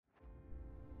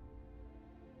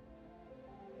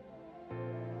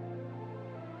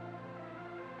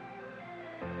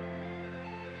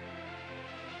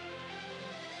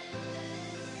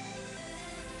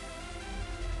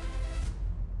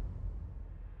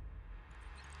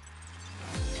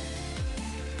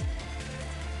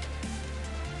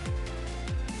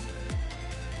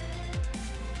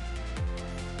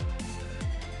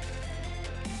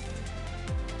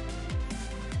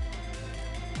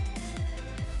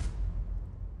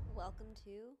welcome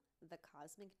to the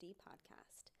Cosmic D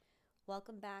Podcast.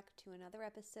 Welcome back to another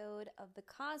episode of the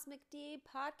Cosmic D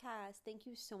Podcast. Thank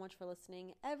you so much for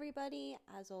listening, everybody.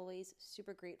 As always,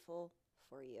 super grateful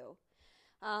for you.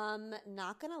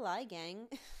 Not gonna lie, gang.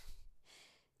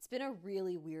 It's been a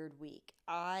really weird week.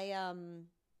 I've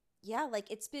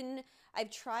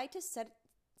tried to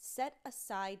set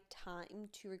aside time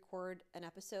to record an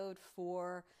episode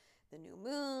for the new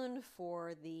moon,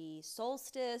 for the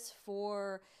solstice,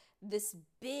 for this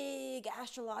big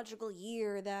astrological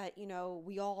year that,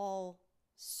 we all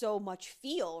so much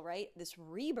feel, right? This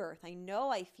rebirth. I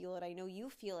know I feel it. I know you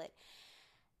feel it.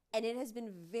 And it has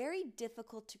been very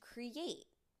difficult to create.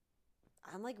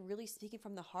 I'm like really speaking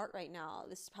from the heart right now.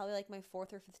 This is probably like my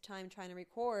fourth or fifth time trying to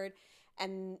record.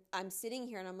 And I'm sitting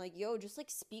here and I'm like, yo, just like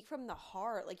speak from the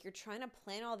heart. Like you're trying to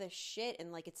plan all this shit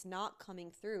and like it's not coming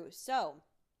through. So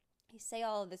I say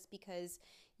all of this because,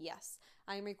 yes,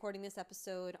 I'm recording this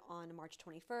episode on March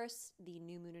 21st, the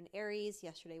new moon in Aries.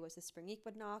 Yesterday was the spring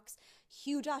equinox.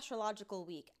 Huge astrological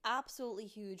week. Absolutely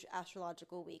huge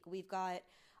astrological week. We've got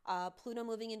Pluto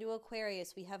moving into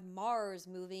Aquarius. We have Mars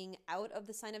moving out of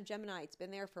the sign of Gemini. It's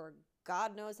been there for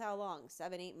God knows how long,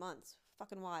 7-8 months.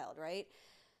 Fucking wild, right?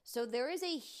 So there is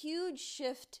a huge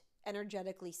shift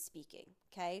energetically speaking,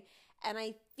 okay? And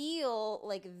I feel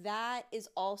like that is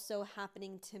also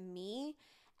happening to me.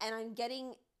 And I'm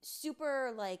getting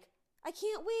super like, I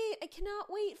can't wait. I cannot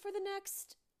wait for the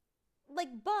next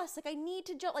like bus. Like I need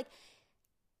to jump. Like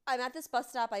I'm at this bus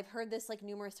stop. I've heard this like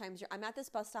numerous times. I'm at this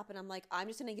bus stop and I'm like, I'm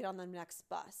just going to get on the next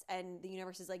bus. And the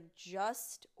universe is like,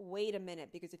 just wait a minute,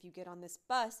 because if you get on this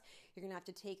bus, you're going to have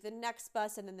to take the next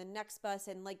bus and then the next bus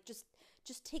and like just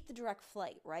take the direct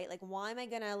flight, right? Like why am I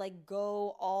going to like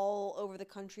go all over the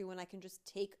country when I can just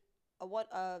take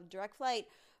a direct flight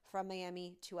from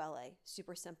Miami to LA?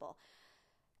 Super simple.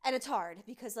 And it's hard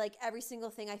because like every single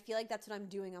thing, I feel like that's what I'm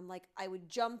doing. I'm like, I would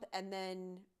jump and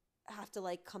then have to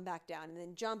like come back down and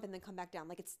then jump and then come back down.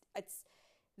 Like it's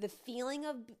the feeling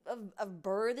of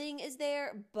birthing is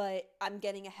there, but I'm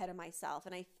getting ahead of myself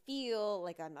and I feel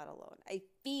like I'm not alone. I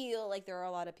feel like there are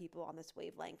a lot of people on this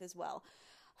wavelength as well.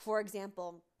 For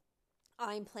example,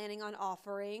 I'm planning on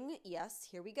offering, yes,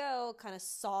 here we go, kind of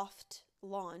soft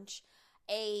launch,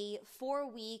 a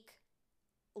 4-week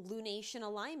lunation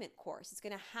alignment course. It's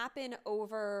going to happen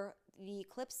over the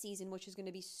eclipse season, which is going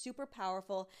to be super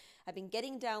powerful. I've been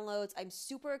getting downloads. I'm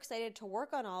super excited to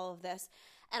work on all of this.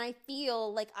 And I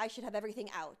feel like I should have everything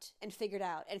out and figured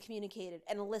out and communicated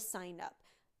and a list signed up.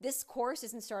 This course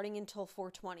isn't starting until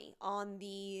 4/20 on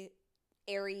the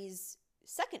Aries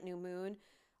second new moon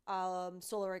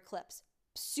solar eclipse.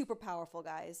 Super powerful,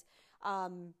 guys.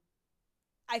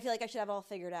 I feel like I should have it all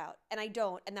figured out, and I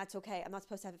don't, and that's okay. I'm not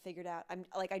supposed to have it figured out. I'm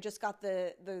like, I just got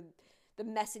the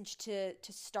message to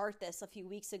start this a few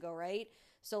weeks ago, right?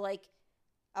 So like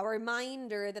a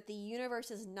reminder that the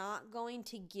universe is not going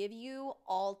to give you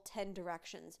all 10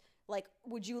 directions. Like,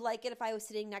 would you like it if I was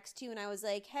sitting next to you and I was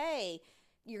like, hey,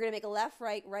 you're going to make a left,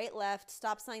 right, right, left,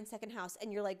 stop sign, second house.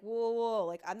 And you're like, whoa,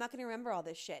 like, I'm not going to remember all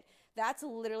this shit. That's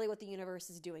literally what the universe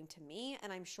is doing to me.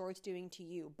 And I'm sure it's doing to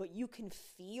you, but you can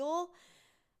feel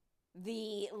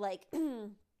the like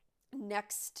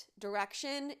next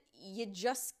direction. You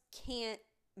just can't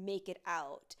make it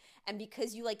out. And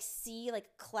because you like see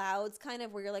like clouds kind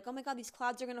of where you're like, oh my God, these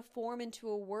clouds are going to form into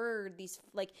a word. These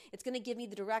like, it's going to give me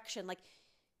the direction. Like,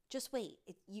 just wait.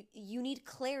 You need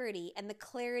clarity, and the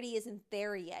clarity isn't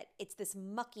there yet. It's this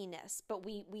muckiness, but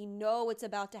we know it's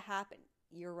about to happen.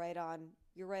 You're right on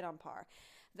par.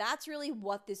 That's really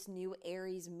what this new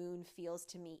Aries moon feels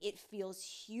to me. It feels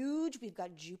huge. We've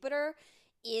got Jupiter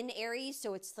in Aries,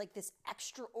 so it's like this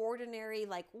extraordinary,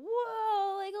 like,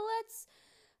 whoa, like let's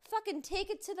fucking take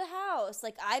it to the house.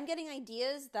 Like I'm getting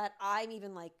ideas that I'm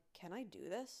even like, can I do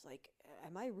this? Like,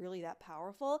 am I really that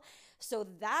powerful? So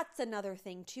that's another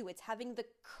thing too. It's having the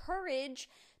courage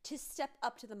to step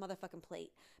up to the motherfucking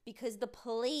plate, because the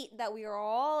plate that we are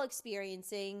all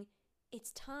experiencing,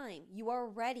 it's time. You are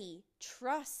ready.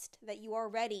 Trust that you are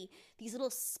ready. These little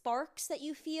sparks that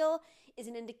you feel is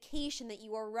an indication that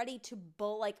you are ready to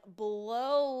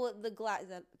blow the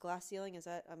glass ceiling. Is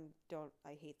that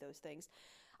I hate those things.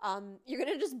 You're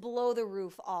going to just blow the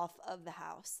roof off of the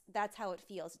house. That's how it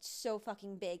feels. It's so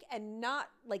fucking big. And not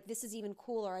like, this is even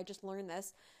cooler. I just learned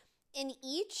this. In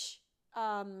each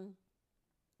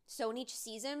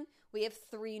season, we have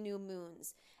 3 new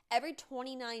moons. Every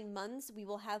 29 months, we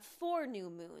will have 4 new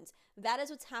moons. That is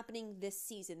what's happening this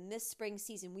season, this spring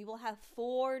season. We will have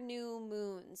 4 new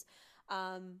moons.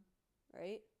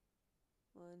 Right?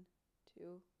 1,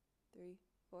 2, 3,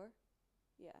 4.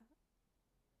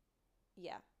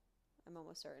 Yeah. I'm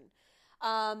almost certain.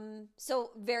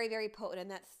 So very, very potent.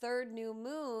 And that third new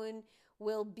moon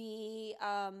will be,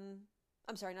 I'm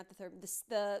sorry, not the third.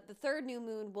 The third new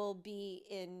moon will be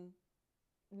in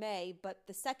May, but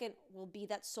the second will be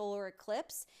that solar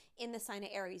eclipse in the sign of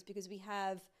Aries, because we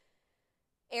have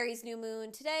Aries new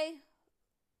moon today,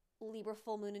 Libra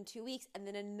full moon in 2 weeks, and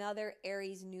then another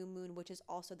Aries new moon, which is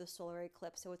also the solar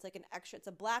eclipse. So it's like an extra, it's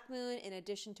a black moon in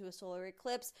addition to a solar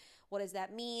eclipse. What does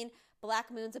that mean? Black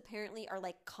moons apparently are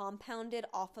like compounded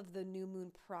off of the new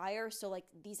moon prior. So like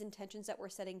these intentions that we're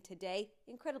setting today,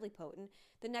 incredibly potent.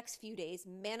 The next few days,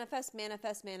 manifest,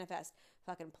 manifest, manifest.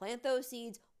 Fucking plant those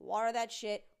seeds, water that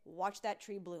shit, watch that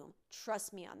tree bloom.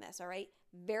 Trust me on this, all right?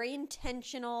 Very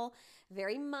intentional,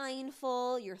 very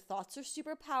mindful. Your thoughts are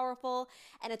super powerful.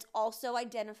 And it's also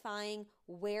identifying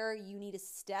where you need to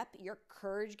step your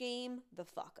courage game the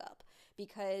fuck up.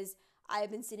 Because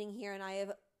I've been sitting here and I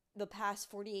have the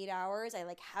past 48 hours, I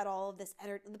like had all of this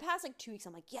energy. The past like 2 weeks,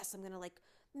 I'm like, yes, I'm going to like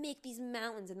make these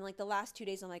mountains. And like the last 2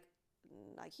 days, I'm like,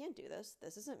 I can't do this.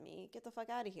 This isn't me. Get the fuck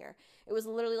out of here. It was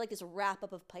literally like this wrap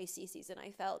up of Pisces season,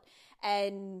 I felt.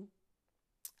 And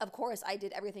of course, I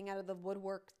did everything out of the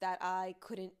woodwork that I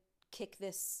couldn't kick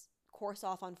this course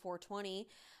off on 420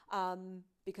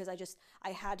 because I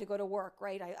had to go to work,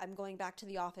 right? I'm going back to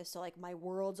the office, so like my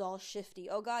world's all shifty.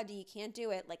 Oh God, you can't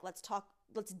do it. Like let's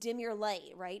dim your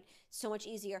light, right? So much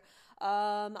easier.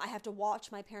 I have to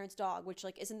watch my parents' dog, which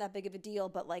like isn't that big of a deal,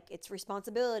 but like it's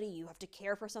responsibility. You have to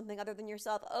care for something other than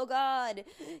yourself. Oh God,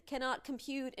 cannot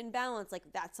compute and balance.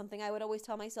 Like that's something I would always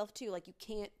tell myself too. Like you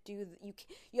can't do,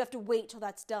 you have to wait till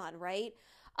that's done, right?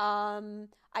 I'm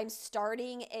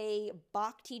starting a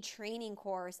bhakti training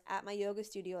course at my yoga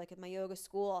studio, like at my yoga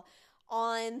school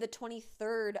on the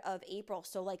 23rd of April.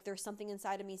 So like there's something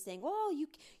inside of me saying, well,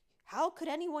 how could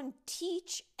anyone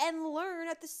teach and learn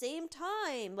at the same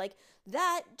time? Like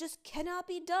that just cannot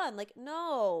be done. Like,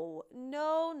 no.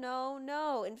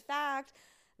 In fact,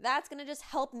 that's going to just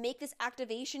help make this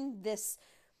activation, this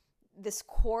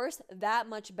course that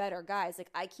much better. Guys, like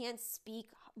I can't speak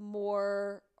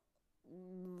more,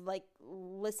 like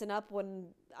listen up when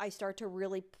I start to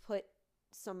really put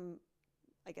some,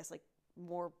 I guess like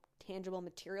more tangible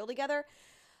material together.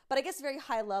 But I guess very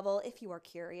high level, if you are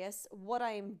curious, what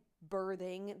I'm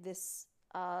birthing this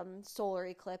solar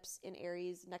eclipse in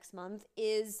Aries next month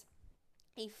is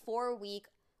a 4-week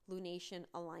lunation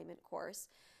alignment course.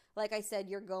 Like I said,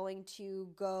 you're going to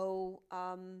go,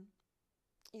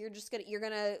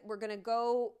 we're gonna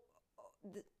go,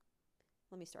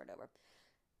 let me start over.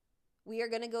 We are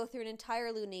going to go through an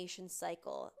entire lunation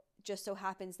cycle. Just so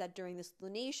happens that during this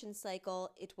lunation cycle,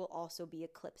 it will also be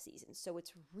eclipse season. So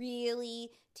it's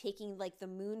really taking like the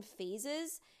moon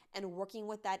phases and working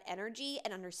with that energy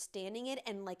and understanding it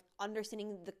and like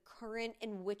understanding the current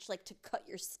in which like to cut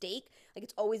your steak. Like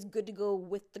it's always good to go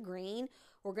with the grain.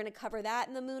 We're going to cover that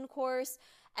in the moon course.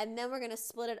 And then we're going to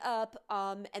split it up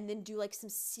and then do like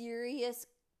some serious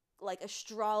like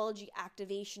astrology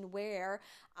activation where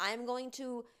I'm going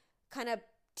to kind of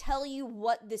tell you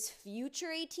what this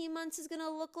future 18 months is going to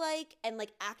look like and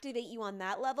like activate you on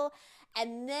that level.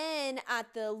 And then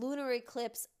at the lunar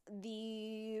eclipse,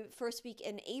 the first week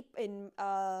in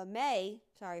May,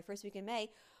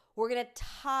 we're going to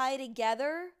tie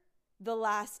together the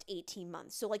last 18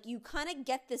 months. So like you kind of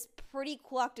get this pretty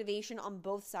cool activation on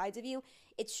both sides of you.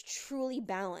 It's truly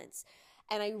balanced.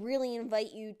 And I really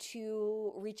invite you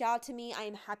to reach out to me. I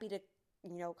am happy to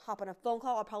hop on a phone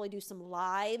call. I'll probably do some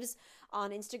lives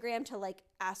on Instagram to like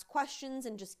ask questions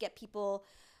and just get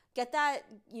that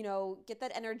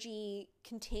energy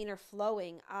container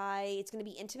flowing. It's going to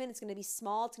be intimate. It's going to be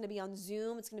small. It's going to be on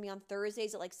Zoom. It's going to be on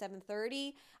Thursdays at like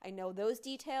 7:30. I know those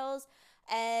details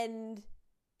and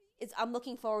I'm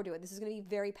looking forward to it. This is going to be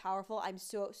very powerful. I'm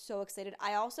so excited.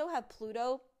 I also have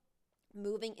Pluto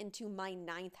moving into my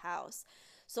 9th house.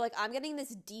 So like I'm getting this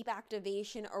deep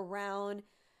activation around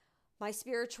my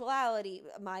spirituality,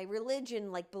 my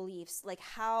religion, like beliefs, like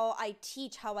how I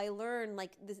teach, how I learn.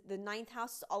 Like the 9th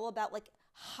house is all about like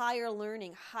higher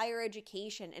learning, higher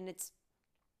education. And it's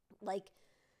like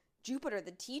Jupiter,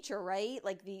 the teacher, right?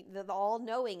 Like the all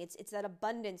knowing, it's that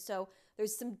abundance. So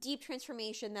there's some deep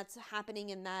transformation that's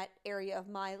happening in that area of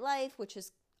my life, which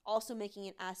is also making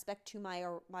an aspect to my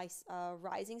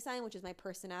rising sign, which is my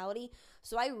personality.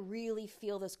 So I really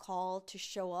feel this call to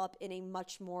show up in a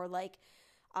much more like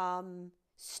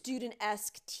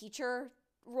student-esque teacher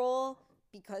role,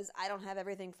 because I don't have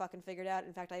everything fucking figured out.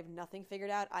 In fact, I have nothing figured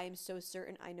out. I am so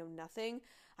certain I know nothing.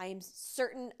 I am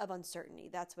certain of uncertainty.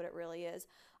 That's what it really is.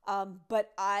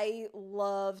 But I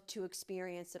love to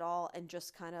experience it all and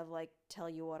just kind of like tell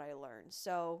you what I learned.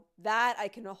 So that I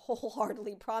can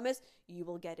wholeheartedly promise you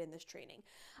will get in this training.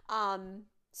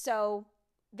 So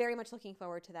very much looking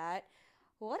forward to that.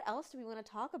 What else do we want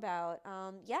to talk about?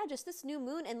 Yeah, just this new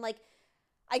moon and like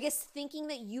I guess thinking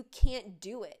that you can't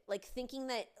do it. Like thinking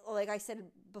that, like I said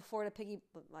before to piggy,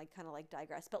 like kind of like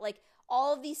digress, but like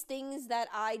all of these things that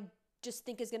I just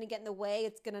think is going to get in the way,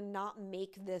 it's going to not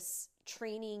make this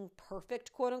training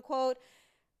perfect, quote unquote.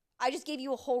 I just gave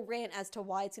you a whole rant as to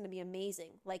why it's going to be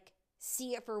amazing. Like,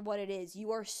 see it for what it is.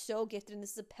 You are so gifted, and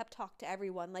this is a pep talk to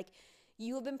everyone. Like,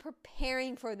 you have been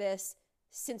preparing for this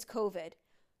since COVID.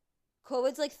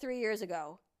 COVID's like 3 years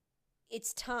ago.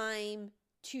 It's time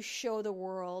to show the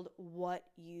world what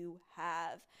you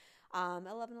have.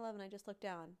 11:11, I just looked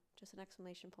down. Just an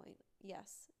exclamation point.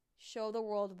 Yes. Show the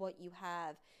world what you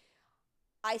have.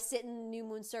 I sit in new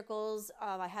moon circles.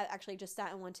 I have actually just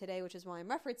sat in one today, which is why I'm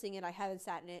referencing it. I haven't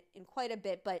sat in it in quite a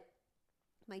bit, but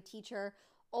my teacher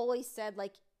always said,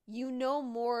 like, you know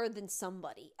more than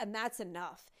somebody, and that's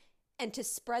enough. And to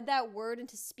spread that word and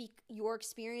to speak your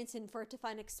experience and for it to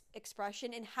find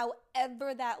expression, and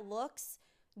however that looks,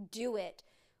 do it.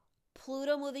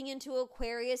 Pluto moving into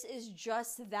Aquarius is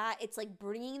just that. It's like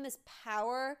bringing this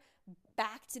power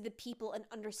back to the people and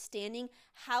understanding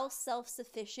how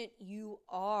self-sufficient you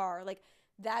are. Like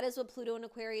that is what Pluto in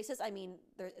Aquarius is. I mean,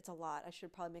 it's a lot. I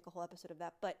should probably make a whole episode of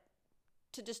that, but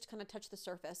to just kind of touch the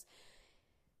surface.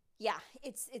 Yeah,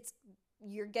 it's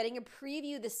you're getting a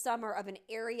preview this summer of an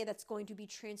area that's going to be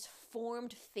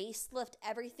transformed, facelift,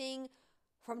 everything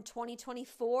from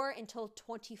 2024 until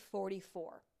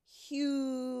 2044.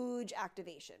 Huge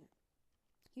activation.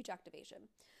 Huge activation.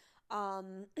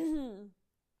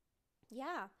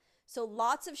 Yeah. So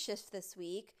lots of shifts this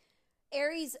week.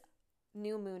 Aries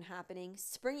new moon happening,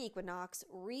 spring equinox,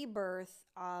 rebirth.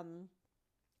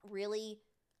 Really,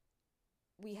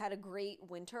 we had a great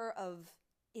winter of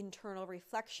internal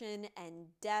reflection and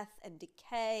death and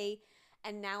decay.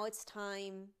 And now it's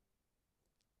time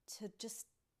to just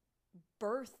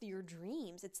birth your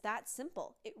dreams. It's that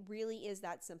simple. It really is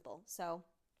that simple. So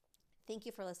thank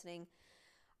you for listening.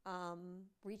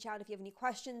 Reach out if you have any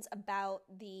questions about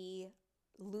the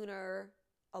lunar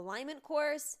alignment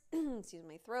course. Excuse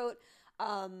my throat.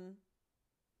 And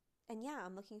yeah,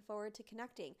 I'm looking forward to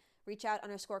connecting. Reach out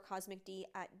 _CosmicD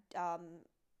at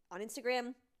on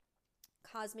Instagram,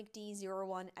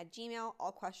 CosmicD01@gmail.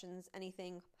 All questions,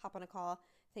 anything, hop on a call.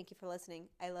 Thank you for listening.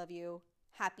 I love you.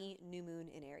 Happy new moon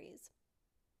in Aries.